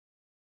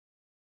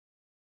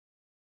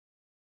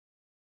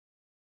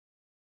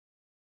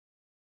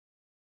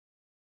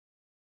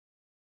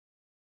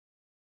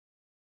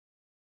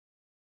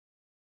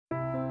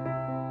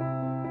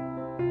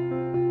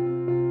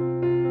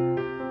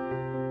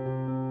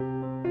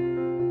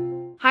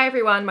Hi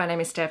everyone, my name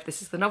is Steph,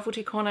 this is the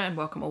Novelty Corner and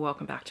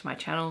welcome back to my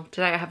channel.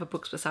 Today I have a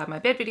books beside my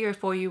bed video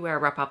for you where I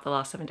wrap up the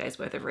last 7 days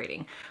worth of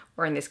reading,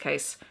 or in this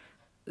case,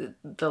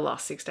 the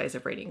last 6 days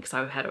of reading because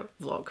I had a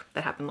vlog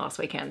that happened last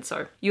weekend,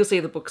 so you'll see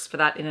the books for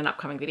that in an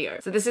upcoming video.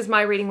 So this is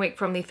my reading week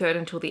from the 3rd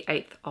until the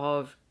 8th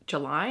of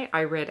July.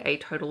 I read a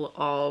total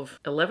of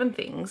 11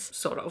 things,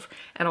 sort of,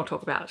 and I'll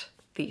talk about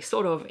the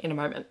sort of in a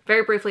moment.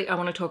 Very briefly, I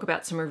want to talk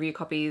about some review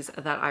copies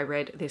that I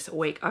read this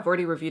week. I've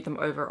already reviewed them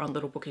over on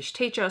Little Bookish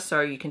Teacher, so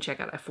you can check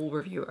out a full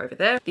review over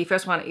there. The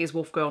first one is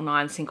Wolf Girl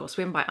 9 Sink or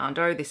Swim by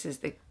Ando. This is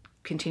the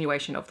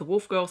continuation of the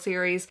Wolf Girl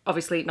series.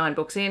 Obviously 9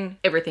 books in,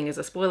 everything is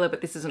a spoiler,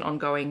 but this is an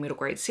ongoing middle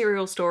grade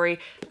serial story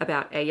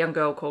about a young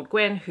girl called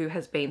Gwen who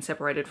has been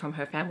separated from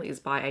her families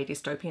by a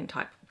dystopian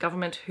type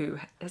government who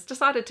has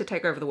decided to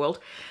take over the world,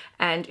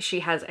 and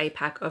she has a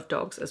pack of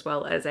dogs as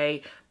well as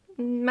a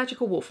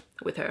magical wolf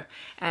with her,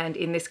 and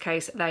in this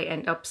case they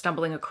end up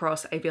stumbling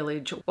across a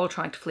village while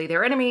trying to flee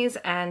their enemies,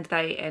 and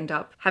they end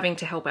up having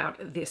to help out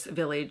this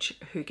village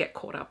who get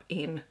caught up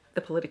in the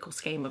political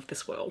scheme of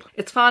this world.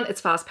 It's fun, it's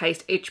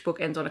fast-paced, each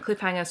book ends on a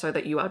cliffhanger so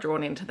that you are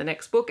drawn into the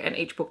next book, and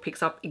each book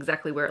picks up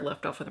exactly where it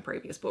left off in the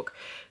previous book.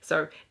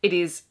 So it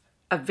is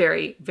a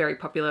very, very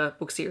popular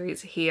book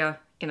series here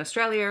in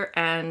Australia,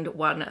 and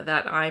one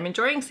that I'm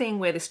enjoying seeing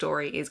where this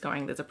story is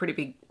going. There's a pretty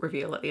big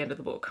reveal at the end of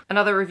the book.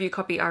 Another review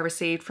copy I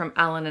received from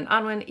Alan and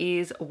Unwin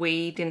is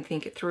We Didn't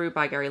Think It Through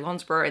by Gary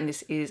Lonesborough, and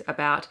this is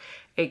about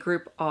a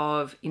group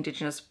of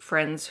Indigenous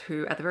friends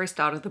who at the very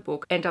start of the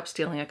book end up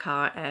stealing a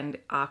car and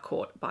are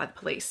caught by the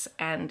police.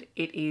 And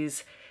it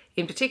is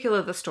in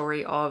particular the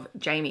story of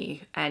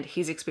Jamie and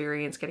his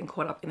experience getting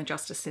caught up in the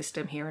justice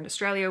system here in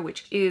Australia,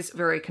 which is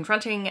very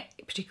confronting,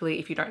 particularly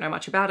if you don't know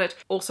much about it.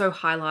 Also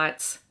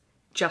highlights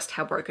just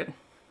how broken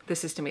the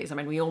system is. I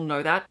mean, we all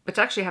know that, but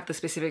to actually have the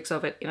specifics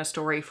of it in a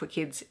story for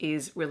kids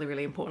is really,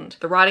 really important.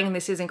 The writing in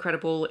this is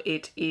incredible.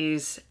 It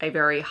is a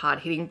very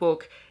hard-hitting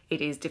book.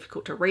 It is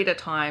difficult to read at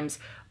times,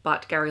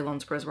 but Gary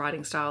Lonesborough's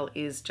writing style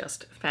is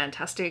just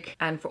fantastic.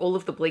 And for all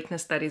of the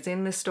bleakness that is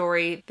in this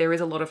story, there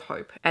is a lot of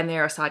hope. And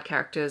there are side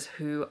characters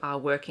who are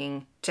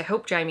working to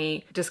help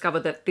Jamie discover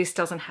that this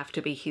doesn't have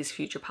to be his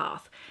future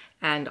path.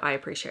 And I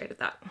appreciated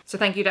that. So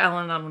thank you to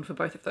Alan and Unwin for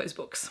both of those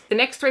books. The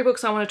next 3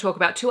 books I want to talk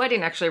about, 2 I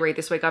didn't actually read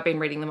this week. I've been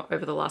reading them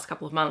over the last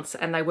couple of months,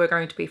 and they were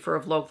going to be for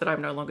a vlog that I'm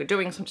no longer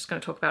doing, so I'm just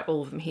going to talk about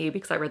all of them here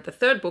because I read the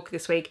 3rd book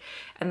this week,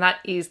 and that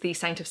is the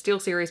Saint of Steel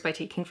series by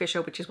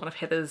Kingfisher, which is one of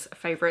Heather's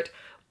favourite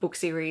book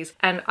series,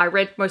 and I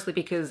read mostly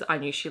because I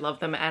knew she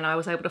loved them, and I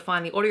was able to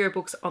find the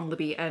audiobooks on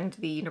Libby, and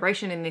the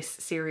narration in this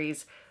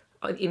series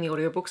in the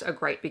audiobooks are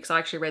great because I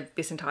actually read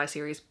this entire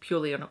series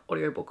purely on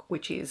audiobook,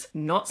 which is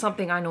not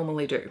something I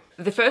normally do.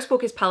 The first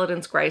book is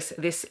Paladin's Grace.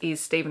 This is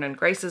Stephen and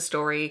Grace's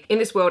story. In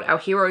this world, our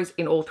heroes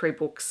in all 3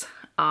 books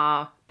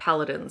are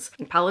paladins,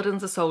 and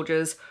paladins are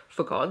soldiers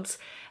for gods.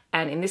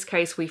 And in this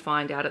case, we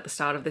find out at the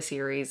start of the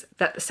series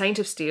that the Saint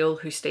of Steel,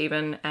 who's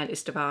Stephen and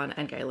Esteban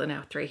and Galen,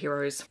 our 3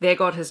 heroes, their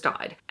god has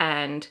died.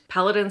 And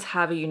paladins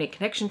have a unique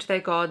connection to their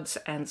gods,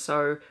 and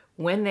so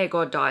when their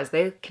god dies,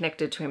 they're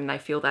connected to him and they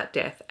feel that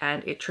death,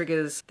 and it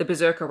triggers the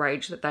berserker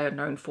rage that they are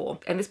known for.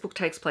 And this book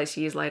takes place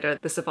years later.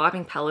 The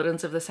surviving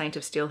paladins of the Saint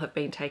of Steel have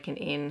been taken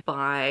in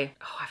by,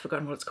 oh, I've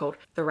forgotten what it's called,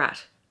 the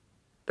rat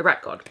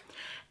god.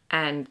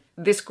 And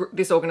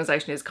this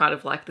organization is kind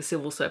of like the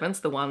civil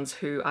servants, the ones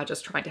who are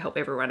just trying to help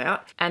everyone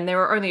out. And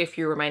there are only a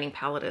few remaining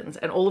paladins,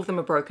 and all of them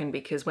are broken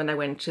because when they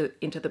went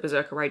into the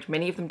berserker rage,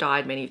 many of them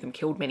died, many of them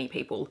killed many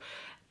people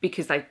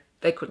because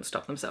they couldn't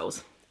stop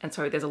themselves. And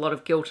so there's a lot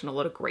of guilt and a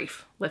lot of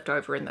grief left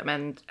over in them,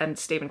 and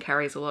Stephen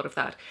carries a lot of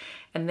that.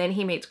 And then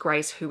he meets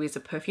Grace, who is a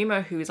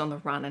perfumer who is on the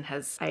run and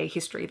has a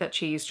history that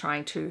she is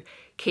trying to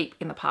keep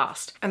in the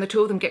past. And the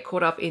 2 of them get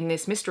caught up in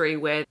this mystery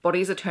where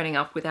bodies are turning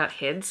up without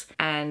heads,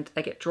 and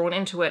they get drawn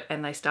into it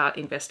and they start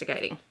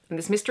investigating. And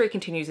this mystery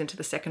continues into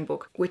the 2nd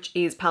book, which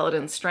is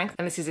Paladin's Strength.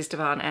 And this is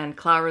Esteban and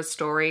Clara's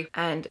story.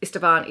 And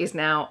Esteban is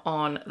now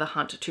on the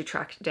hunt to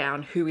track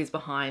down who is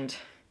behind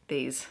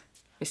these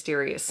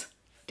mysterious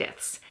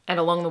deaths. And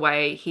along the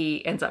way,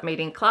 he ends up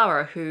meeting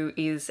Clara, who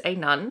is a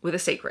nun with a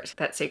secret.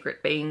 That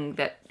secret being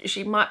that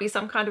she might be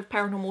some kind of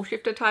paranormal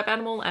shifter type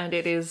animal, and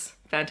it is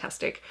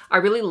fantastic. I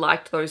really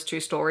liked those 2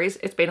 stories.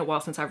 It's been a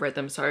while since I've read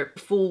them, so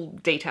full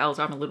details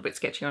I'm a little bit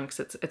sketchy on because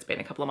it's been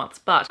a couple of months,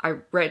 but I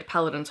read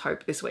Paladin's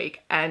Hope this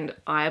week and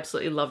I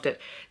absolutely loved it.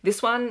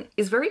 This one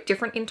is very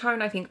different in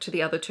tone, I think, to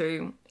the other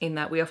 2 in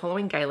that we are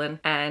following Galen,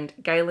 and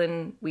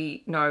Galen,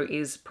 we know,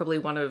 is probably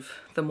one of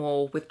the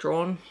more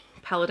withdrawn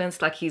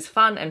paladins. Like, he's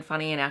fun and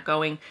funny and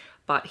outgoing,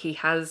 but he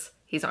has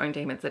his own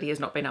demons that he has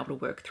not been able to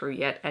work through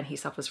yet, and he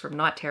suffers from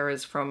night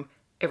terrors from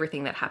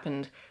everything that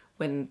happened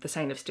when the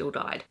Saint of Steel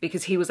died,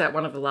 because he was at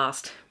one of the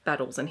last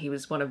battles and he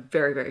was one of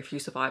very, very few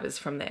survivors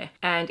from there.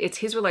 And it's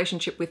his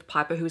relationship with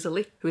Piper, who's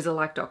a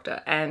like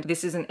doctor, and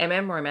this is an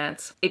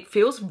romance. It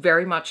feels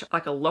very much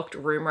like a locked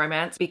room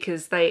romance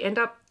because they end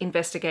up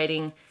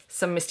investigating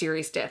some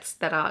mysterious deaths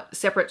that are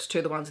separate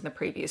to the ones in the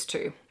previous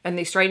 2. And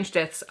these strange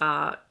deaths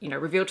are,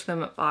 revealed to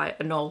them by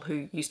a Knoll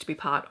who used to be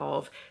part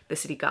of the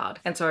city guard.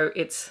 And so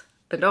it's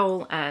the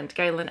Knoll and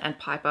Galen and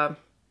Piper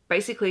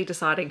basically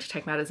deciding to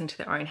take matters into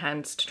their own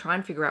hands to try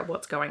and figure out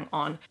what's going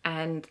on.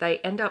 And they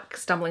end up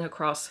stumbling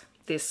across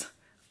this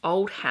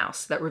old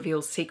house that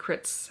reveals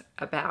secrets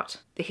about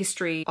the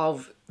history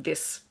of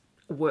this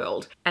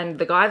world. And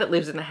the guy that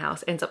lives in the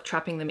house ends up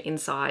trapping them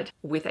inside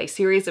with a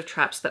series of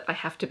traps that they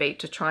have to beat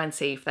to try and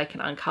see if they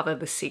can uncover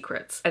the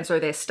secrets. And so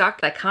they're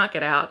stuck, they can't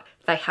get out,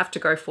 they have to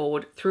go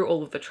forward through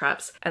all of the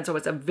traps. And so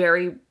it's a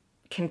very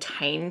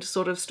contained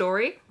sort of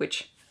story,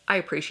 which I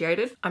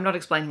appreciated. I'm not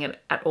explaining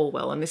it at all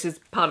well, and this is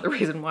part of the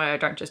reason why I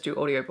don't just do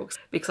audiobooks,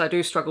 because I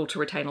do struggle to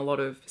retain a lot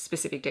of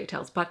specific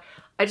details, but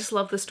I just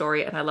love the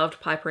story, and I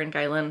loved Piper and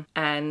Galen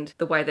and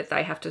the way that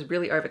they have to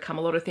really overcome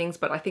a lot of things.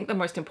 But I think the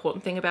most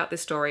important thing about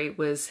this story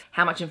was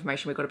how much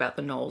information we got about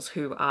the Knolls,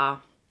 who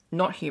are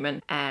not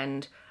human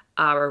and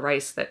are a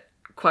race that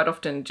quite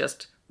often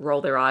just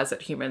roll their eyes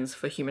at humans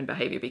for human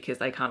behavior because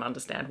they can't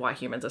understand why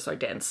humans are so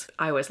dense.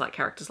 I always like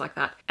characters like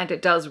that. And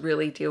it does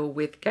really deal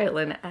with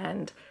Galen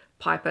and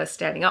Piper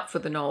standing up for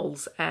the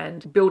Knolls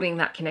and building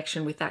that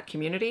connection with that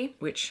community,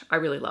 which I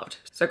really loved.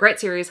 So great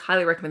series,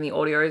 highly recommend the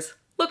audios.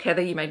 Look,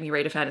 Heather, you made me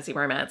read a fantasy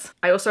romance.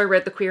 I also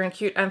read the Queer and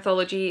Cute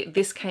anthology.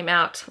 This came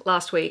out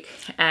last week,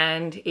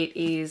 and it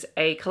is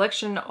a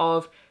collection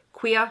of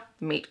queer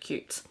meet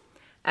cutes.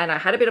 And I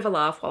had a bit of a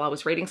laugh while I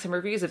was reading some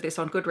reviews of this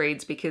on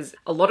Goodreads, because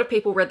a lot of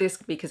people read this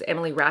because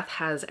Emily Rath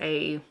has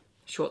a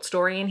short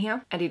story in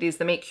here, and it is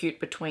the meet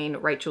cute between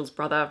Rachel's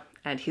brother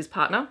and his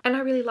partner, and I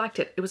really liked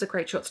it. It was a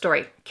great short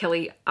story.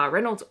 Kelly R.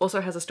 Reynolds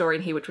also has a story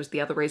in here, which was the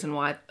other reason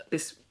why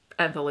this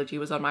anthology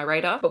was on my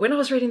radar. But when I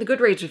was reading the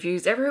Goodreads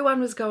reviews,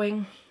 everyone was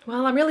going,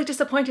 well, I'm really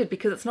disappointed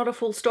because it's not a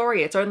full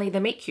story, it's only the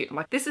meet cute. I'm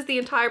like, this is the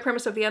entire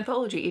premise of the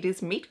anthology, it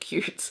is meet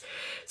cutes.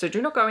 So do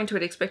not go into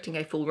it expecting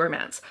a full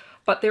romance.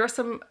 But there are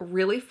some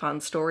really fun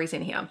stories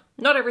in here.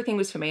 Not everything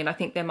was for me, and I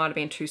think there might have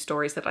been 2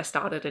 stories that I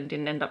started and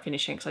didn't end up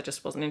finishing because I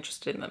just wasn't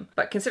interested in them.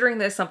 But considering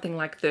there's something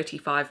like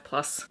 35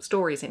 plus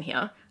stories in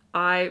here,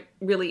 I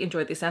really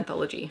enjoyed this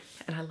anthology,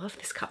 and I love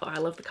this cover. I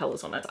love the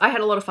colours on it. I had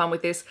a lot of fun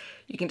with this.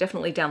 You can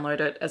definitely download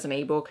it as an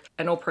ebook,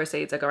 and all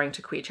proceeds are going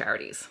to queer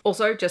charities.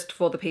 Also, just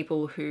for the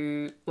people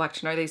who like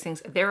to know these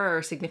things, there are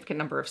a significant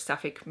number of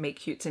sapphic meet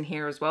cutes in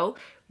here as well,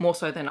 more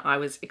so than I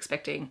was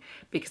expecting,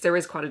 because there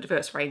is quite a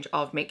diverse range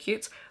of meet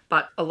cutes,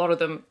 but a lot of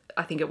them,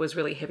 I think it was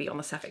really heavy on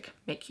the sapphic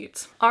meet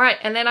cutes. All right,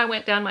 and then I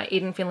went down my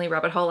Eden Finley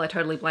rabbit hole. I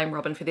totally blame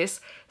Robin for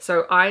this.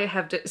 So I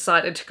have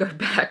decided to go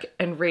back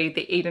and read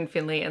the Eden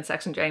Finley and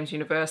Saxon James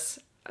universe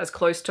as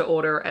close to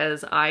order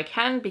as I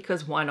can,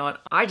 because why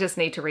not? I just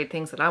need to read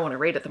things that I want to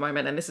read at the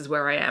moment, and this is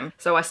where I am.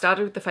 So I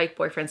started with the Fake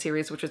Boyfriend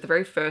series, which was the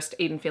very first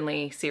Eden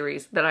Finley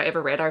series that I ever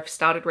read. I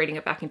started reading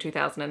it back in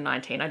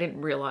 2019. I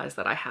didn't realize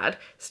that I had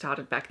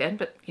started back then,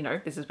 but you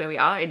know, this is where we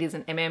are. It is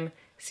an MM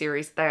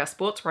series. They are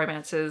sports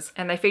romances,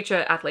 and they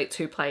feature athletes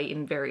who play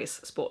in various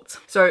sports.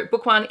 So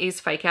book 1 is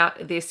Fake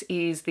Out. This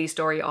is the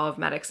story of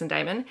Maddox and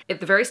Damon. At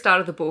the very start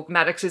of the book,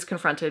 Maddox is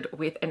confronted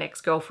with an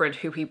ex-girlfriend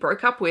who he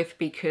broke up with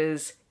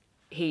because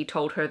he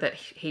told her that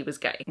he was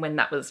gay, when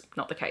that was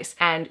not the case.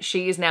 And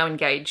she is now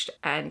engaged,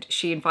 and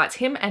she invites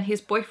him and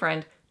his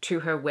boyfriend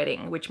to her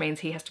wedding, which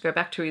means he has to go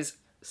back to his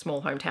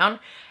small hometown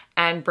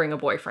and bring a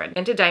boyfriend.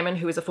 Enter Damon,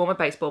 who is a former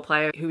baseball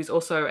player who is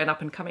also an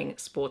up-and-coming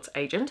sports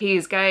agent. He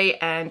is gay,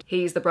 and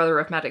he's the brother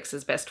of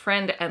Maddox's best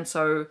friend, and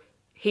so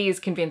he is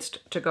convinced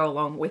to go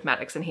along with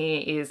Maddox, and he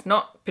is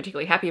not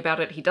particularly happy about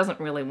it. He doesn't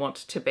really want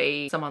to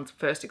be someone's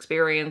first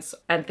experience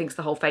and thinks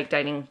the whole fake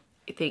dating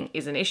thing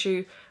is an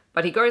issue.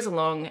 But he goes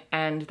along,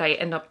 and they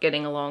end up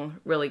getting along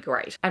really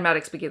great. And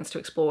Maddox begins to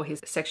explore his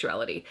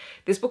sexuality.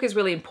 This book is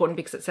really important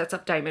because it sets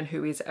up Damon,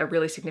 who is a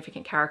really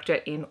significant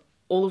character in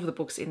all of the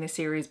books in this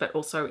series, but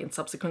also in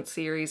subsequent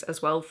series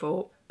as well,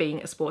 for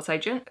being a sports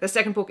agent. The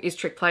second book is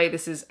Trick Play.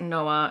 This is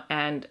Noah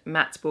and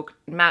Matt's book.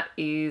 Matt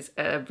is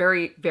a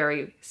very,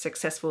 very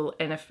successful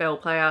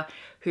NFL player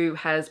who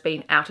has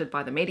been outed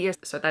by the media.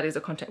 So that is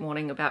a content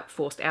warning about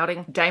forced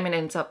outing. Damon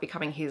ends up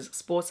becoming his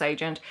sports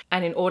agent,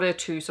 and in order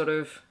to sort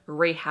of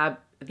rehab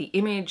the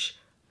image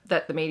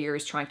that the media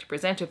is trying to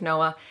present of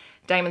Noah,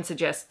 Damon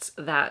suggests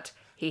that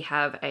he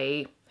have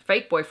a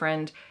fake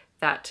boyfriend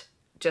that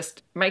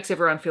just makes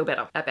everyone feel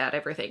better about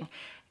everything.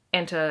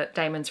 Enter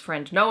Damon's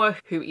friend Noah,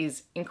 who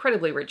is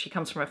incredibly rich. He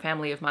comes from a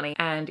family of money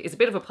and is a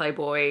bit of a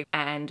playboy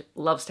and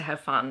loves to have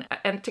fun.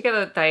 And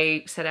together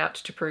they set out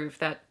to prove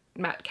that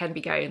Matt can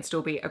be gay and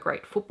still be a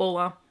great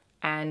footballer,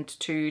 and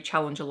to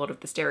challenge a lot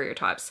of the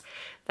stereotypes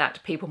that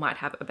people might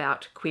have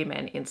about queer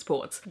men in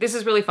sports. This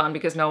is really fun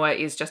because Noah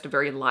is just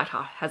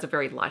has a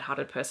very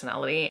lighthearted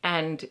personality,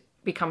 and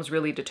becomes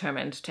really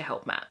determined to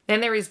help Matt.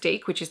 Then there is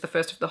Deke, which is the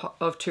first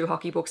of 2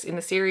 hockey books in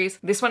the series.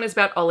 This one is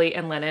about Ollie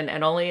and Lennon,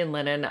 and Ollie and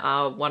Lennon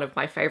are one of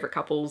my favorite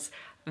couples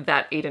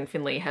that Eden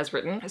Finley has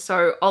written.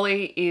 So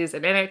Ollie is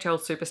an NHL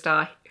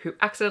superstar who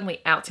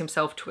accidentally outs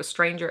himself to a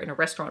stranger in a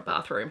restaurant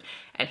bathroom,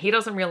 and he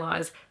doesn't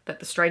realize that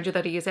the stranger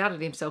that he has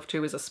outed himself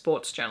to is a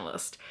sports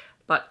journalist.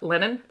 But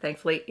Lennon,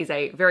 thankfully, is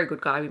a very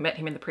good guy. We met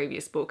him in the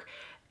previous book.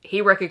 He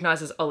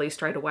recognizes Ollie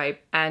straight away,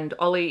 and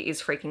Ollie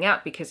is freaking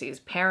out because his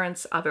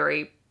parents are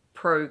very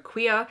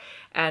pro-queer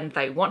and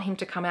they want him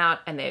to come out,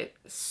 and they're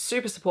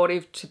super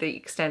supportive to the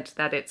extent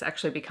that it's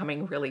actually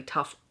becoming really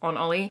tough on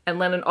Ollie. And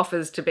Lennon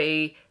offers to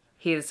be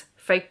his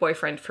fake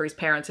boyfriend for his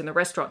parents in the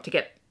restaurant to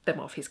get them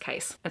off his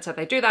case. And so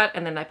they do that,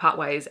 and then they part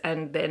ways,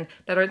 and then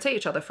they don't see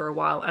each other for a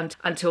while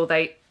until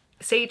they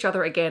see each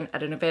other again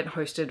at an event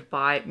hosted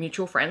by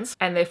mutual friends,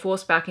 and they're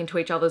forced back into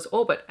each other's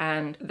orbit,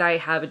 and they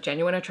have a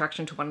genuine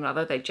attraction to one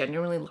another. They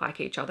genuinely like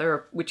each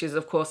other, which is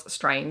of course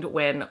strained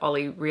when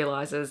Ollie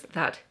realizes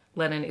that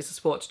Lennon is a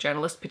sports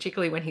journalist,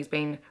 particularly when he's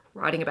been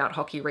writing about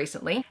hockey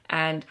recently,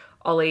 and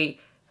Ollie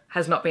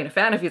has not been a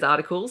fan of his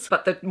articles,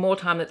 but the more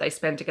time that they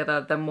spend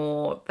together, the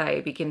more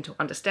they begin to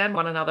understand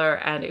one another,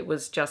 and it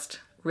was just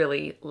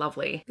really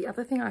lovely. The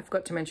other thing I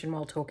forgot to mention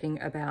while talking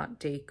about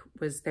Deke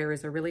was there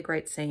is a really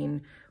great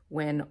scene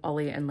when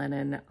Ollie and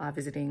Lennon are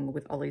visiting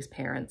with Ollie's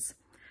parents,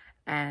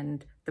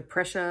 and the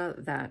pressure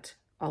that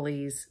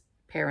Ollie's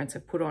parents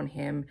have put on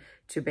him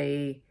to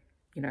be,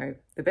 you know,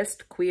 the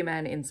best queer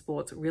man in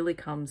sports really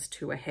comes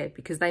to a head,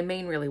 because they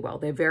mean really well.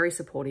 They're very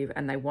supportive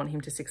and they want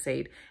him to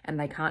succeed, and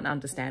they can't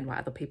understand why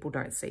other people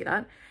don't see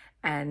that.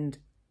 And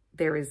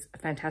there is a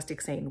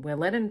fantastic scene where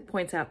Lennon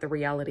points out the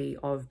reality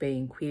of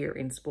being queer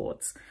in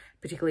sports,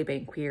 particularly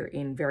being queer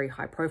in very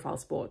high profile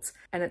sports.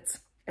 And it's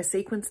a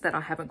sequence that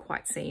I haven't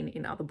quite seen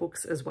in other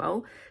books as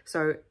well.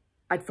 So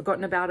I'd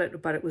forgotten about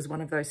it, but it was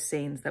one of those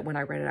scenes that when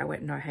I read it, I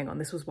went, no, hang on,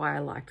 this was why I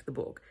liked the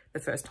book the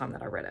first time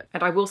that I read it.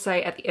 And I will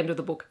say at the end of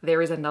the book,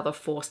 there is another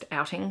forced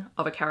outing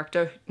of a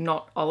character,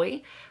 not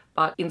Ollie,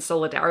 but in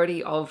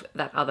solidarity of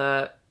that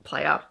other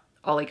player,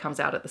 Ollie comes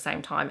out at the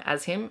same time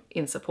as him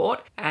in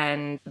support.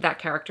 And that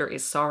character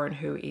is Soren,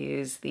 who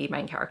is the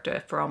main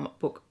character from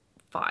book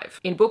 5.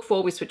 In book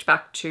 4, we switch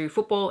back to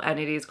football, and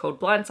it is called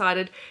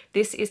Blindsided.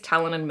 This is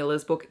Talon and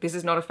Miller's book. This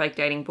is not a fake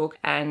dating book,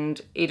 and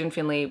Eden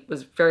Finley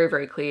was very,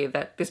 very clear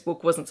that this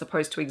book wasn't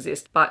supposed to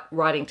exist, but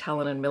writing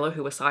Talon and Miller,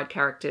 who were side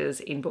characters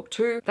in book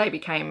 2, they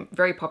became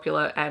very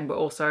popular and were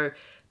also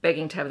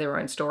begging to have their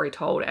own story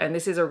told. And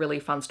this is a really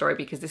fun story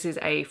because this is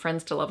a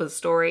friends to lovers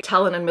story.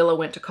 Talon and Miller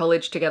went to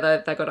college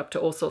together. They got up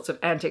to all sorts of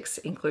antics,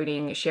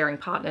 including sharing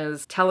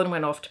partners. Talon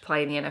went off to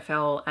play in the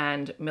NFL,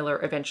 and Miller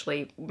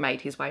eventually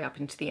made his way up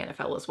into the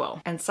NFL as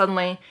well. And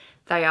suddenly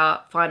they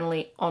are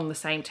finally on the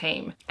same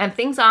team. And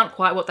things aren't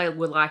quite what they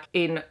were like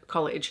in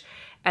college.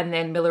 And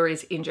then Miller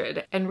is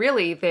injured. And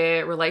really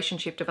their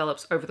relationship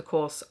develops over the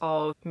course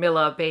of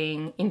Miller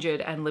being injured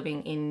and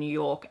living in New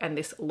York, and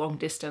this long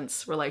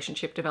distance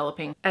relationship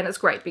developing. And it's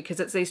great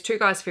because it's these two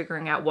guys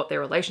figuring out what their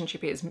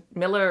relationship is.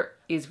 Miller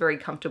is very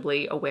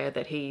comfortably aware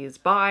that he is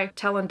bi.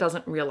 Talon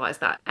doesn't realize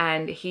that,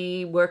 and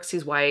he works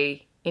his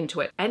way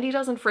into it, and he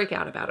doesn't freak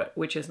out about it,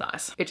 which is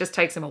nice. It just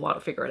takes him a while to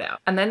figure it out.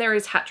 And then there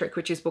is Hat Trick,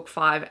 which is book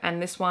 5, and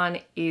this one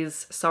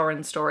is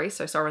Soren's story.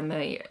 So Soren,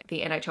 the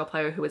NHL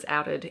player who was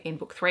outed in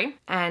book 3,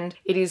 and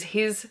it is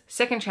his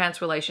second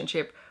chance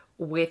relationship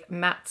with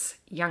Matt's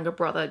younger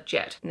brother,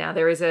 Jet. Now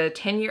there is a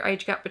 10-year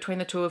age gap between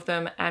the two of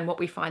them, and what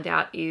we find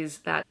out is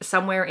that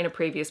somewhere in a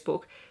previous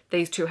book,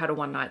 these two had a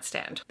one-night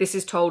stand. This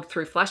is told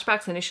through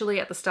flashbacks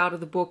initially at the start of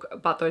the book,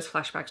 but those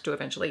flashbacks do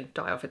eventually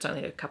die off. It's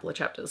only a couple of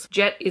chapters.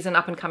 Jet is an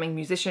up-and-coming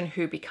musician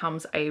who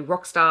becomes a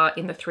rock star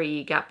in the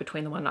 3-year gap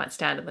between the one-night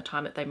stand and the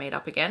time that they meet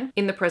up again.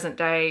 In the present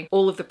day,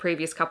 all of the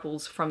previous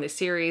couples from this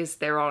series,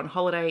 they're on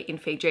holiday in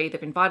Fiji.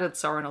 They've invited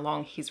Soren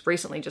along. He's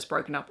recently just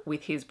broken up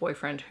with his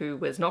boyfriend who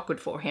was not good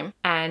for him,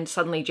 and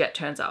suddenly Jet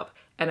turns up.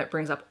 And it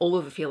brings up all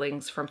of the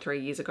feelings from 3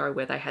 years ago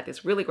where they had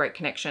this really great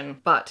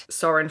connection. But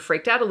Soren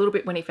freaked out a little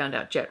bit when he found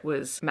out Jet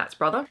was Matt's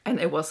brother, and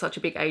there was such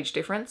a big age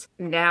difference.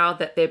 Now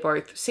that they're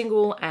both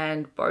single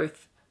and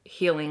both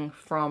healing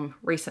from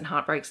recent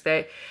heartbreaks,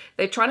 they're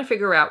trying to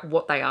figure out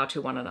what they are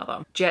to one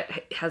another.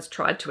 Jet has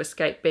tried to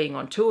escape being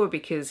on tour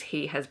because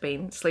he has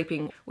been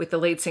sleeping with the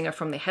lead singer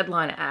from the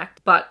headliner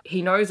act, but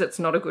he knows it's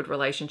not a good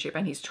relationship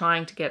and he's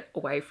trying to get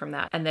away from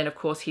that. And then of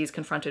course he's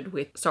confronted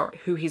with Soren,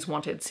 who he's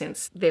wanted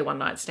since their one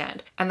night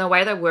stand. And the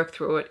way they work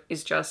through it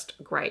is just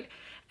great.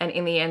 And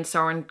in the end,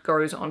 Soren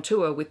goes on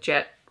tour with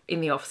Jet in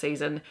the off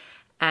season,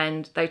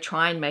 and they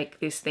try and make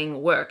this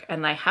thing work,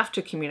 and they have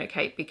to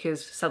communicate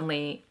because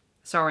suddenly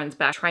Soren's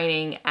back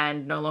training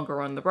and no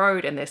longer on the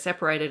road, and they're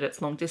separated,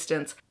 it's long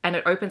distance, and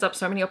it opens up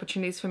so many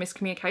opportunities for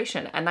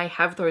miscommunication, and they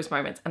have those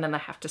moments and then they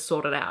have to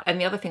sort it out. And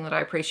the other thing that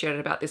I appreciated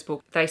about this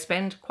book, they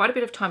spend quite a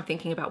bit of time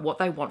thinking about what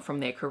they want from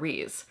their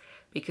careers,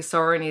 because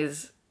Soren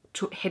is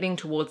heading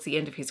towards the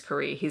end of his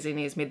career. He's in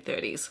his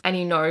mid-30s, and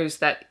he knows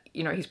that,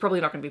 you know, he's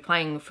probably not going to be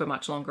playing for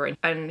much longer,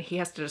 and he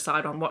has to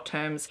decide on what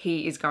terms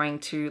he is going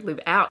to live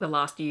out the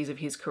last years of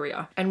his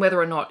career and whether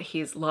or not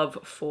his love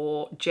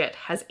for Jet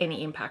has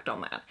any impact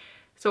on that.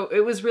 So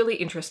it was really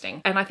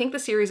interesting. And I think the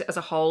series as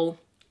a whole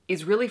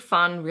is really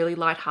fun, really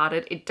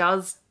lighthearted. It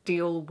does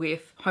deal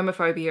with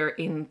homophobia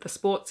in the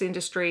sports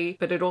industry,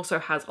 but it also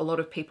has a lot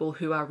of people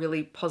who are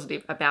really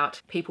positive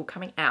about people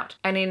coming out.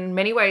 And in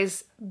many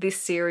ways, this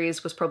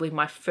series was probably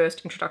my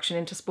first introduction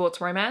into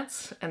sports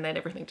romance, and then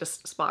everything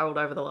just spiraled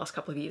over the last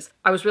couple of years.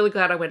 I was really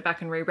glad I went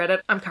back and reread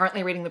it. I'm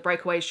currently reading the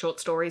breakaway short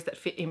stories that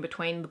fit in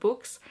between the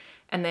books,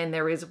 And then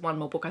there is one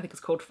more book, I think it's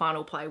called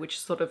Final Play, which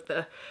is sort of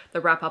the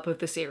wrap up of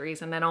the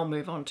series. And then I'll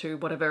move on to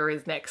whatever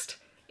is next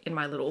in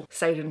my little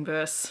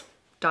Satan-verse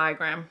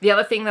diagram. The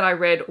other thing that I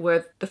read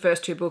were the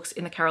first 2 books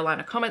in the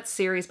Carolina Comets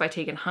series by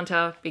Tegan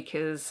Hunter,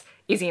 because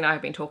Izzy and I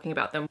have been talking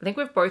about them. I think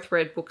we've both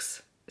read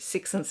books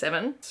 6 and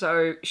 7.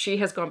 So she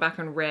has gone back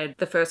and read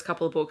the first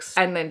couple of books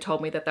and then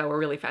told me that they were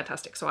really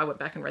fantastic. So I went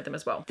back and read them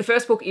as well. The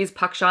first book is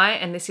Puckshire,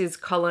 and this is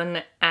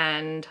Colin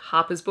and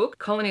Harper's book.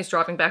 Colin is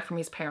driving back from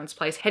his parents'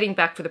 place, heading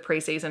back for the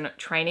pre-season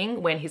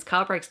training, when his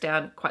car breaks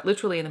down quite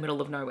literally in the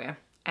middle of nowhere.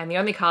 And the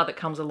only car that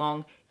comes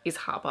along is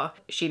Harper.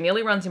 She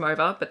nearly runs him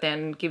over, but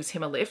then gives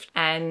him a lift,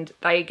 and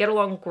they get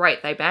along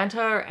great. They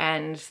banter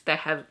and they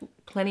have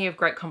plenty of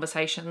great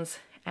conversations,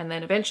 and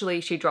then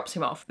eventually she drops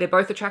him off. They're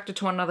both attracted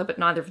to one another, but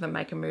neither of them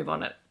make a move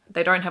on it.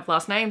 They don't have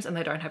last names and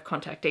they don't have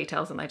contact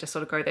details, and they just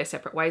sort of go their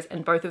separate ways,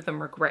 and both of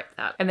them regret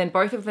that. And then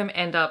both of them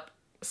end up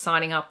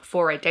signing up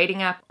for a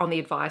dating app on the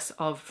advice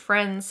of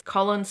friends.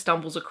 Colin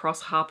stumbles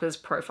across Harper's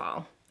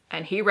profile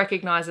and he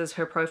recognizes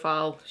her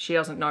profile. She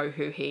doesn't know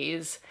who he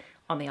is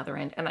on the other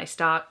end, and they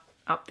start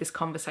up this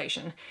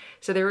conversation.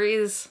 So there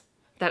is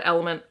that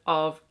element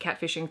of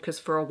catfishing, because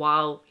for a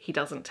while he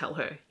doesn't tell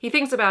her. He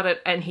thinks about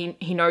it and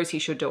he knows he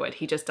should do it.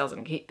 He just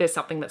doesn't. There's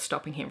something that's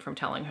stopping him from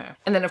telling her.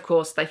 And then of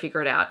course they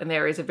figure it out, and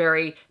there is a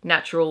very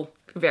natural,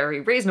 very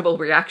reasonable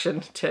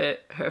reaction to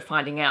her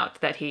finding out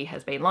that he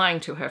has been lying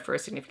to her for a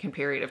significant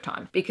period of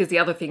time. Because the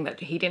other thing that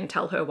he didn't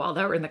tell her while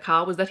they were in the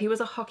car was that he was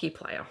a hockey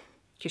player,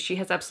 because she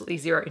has absolutely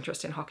zero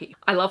interest in hockey.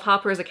 I love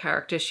Harper as a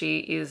character. She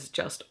is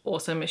just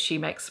awesome. She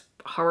makes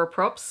horror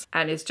props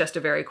and is just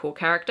a very cool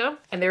character.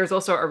 And there is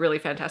also a really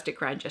fantastic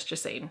grand gesture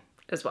scene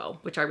as well,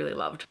 which I really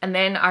loved. And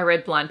then I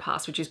read Blind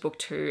Pass, which is book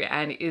 2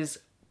 and is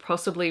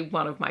possibly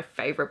one of my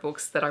favorite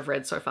books that I've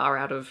read so far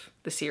out of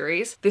the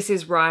series. This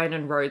is Ryan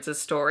and Rhodes'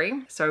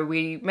 story. So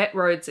we met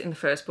Rhodes in the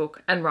first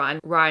book, and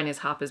Ryan is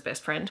Harper's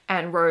best friend,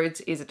 and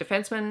Rhodes is a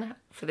defenseman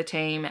for the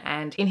team,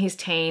 and in his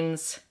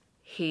teens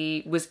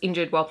he was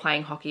injured while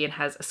playing hockey and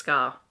has a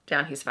scar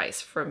down his face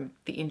from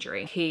the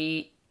injury.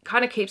 He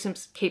kind of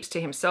keeps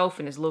to himself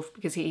and is aloof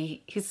because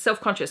he's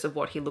self-conscious of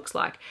what he looks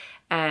like,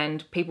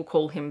 and people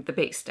call him the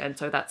Beast, and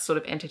so that's sort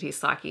of entered his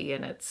psyche,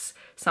 and it's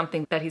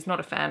something that he's not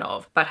a fan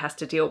of but has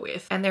to deal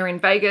with. And they're in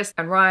Vegas,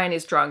 and Ryan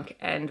is drunk,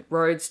 and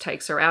Rhodes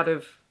takes her out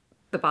of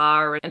the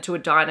bar and to a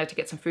diner to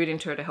get some food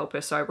into her to help her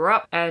sober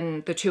up,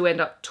 and the two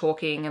end up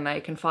talking and they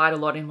confide a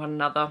lot in one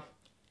another,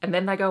 and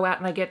then they go out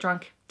and they get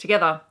drunk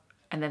together,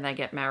 and then they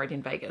get married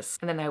in Vegas.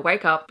 And then they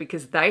wake up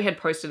because they had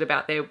posted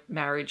about their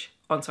marriage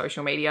on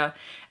social media,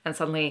 and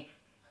suddenly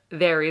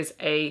there is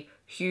a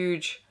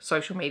huge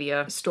social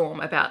media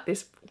storm about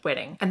this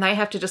wedding. And they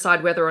have to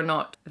decide whether or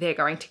not they're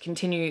going to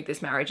continue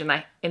this marriage,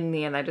 and in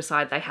the end they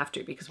decide they have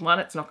to, because one,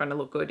 it's not going to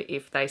look good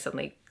if they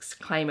suddenly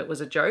claim it was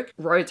a joke.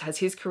 Rhodes has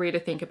his career to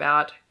think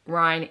about.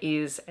 Ryan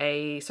is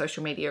a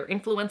social media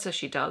influencer.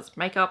 She does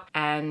makeup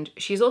and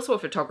she's also a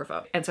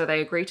photographer. And so they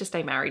agree to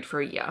stay married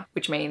for a year,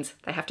 which means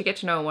they have to get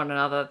to know one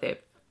another. They're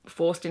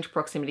forced into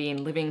proximity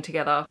and living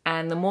together.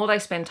 And the more they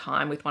spend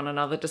time with one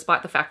another,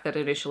 despite the fact that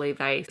initially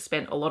they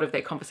spent a lot of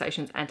their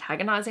conversations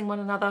antagonizing one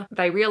another,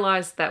 they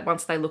realize that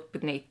once they look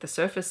beneath the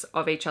surface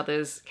of each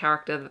other's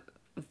character,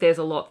 there's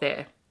a lot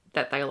there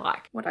that they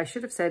like. What I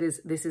should have said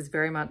is this is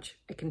very much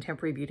a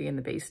contemporary Beauty and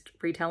the Beast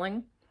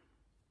retelling,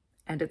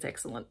 and it's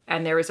excellent.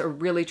 And there is a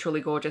really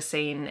truly gorgeous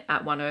scene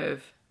at one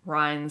of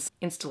Ryan's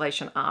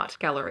installation art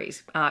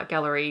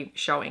gallery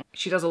showing.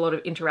 She does a lot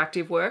of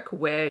interactive work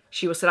where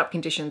she will set up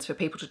conditions for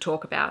people to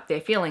talk about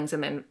their feelings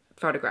and then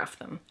photograph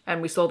them.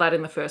 And we saw that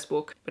in the first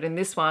book, but in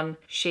this one,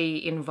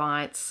 she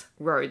invites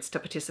Rhodes to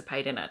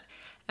participate in it.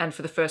 And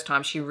for the first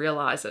time, she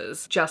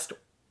realizes just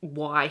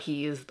why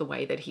he is the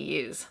way that he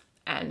is.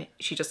 And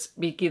she just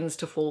begins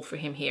to fall for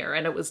him here.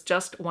 And it was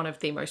just one of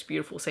the most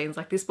beautiful scenes.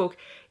 Like, this book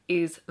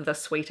is the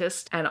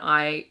sweetest, and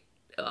I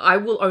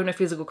will own a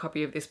physical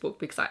copy of this book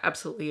because I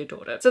absolutely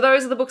adored it. So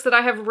those are the books that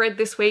I have read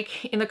this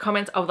week. In the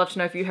comments, I would love to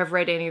know if you have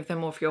read any of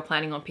them or if you're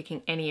planning on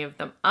picking any of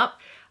them up.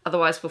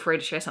 Otherwise, feel free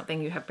to share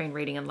something you have been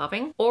reading and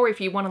loving. Or if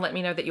you want to let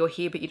me know that you're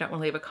here but you don't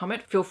want to leave a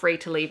comment, feel free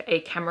to leave a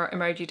camera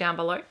emoji down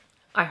below.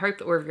 I hope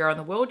that wherever you are in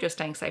the world, you're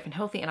staying safe and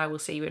healthy, and I will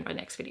see you in my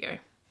next video.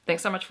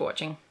 Thanks so much for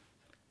watching.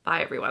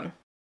 Bye everyone.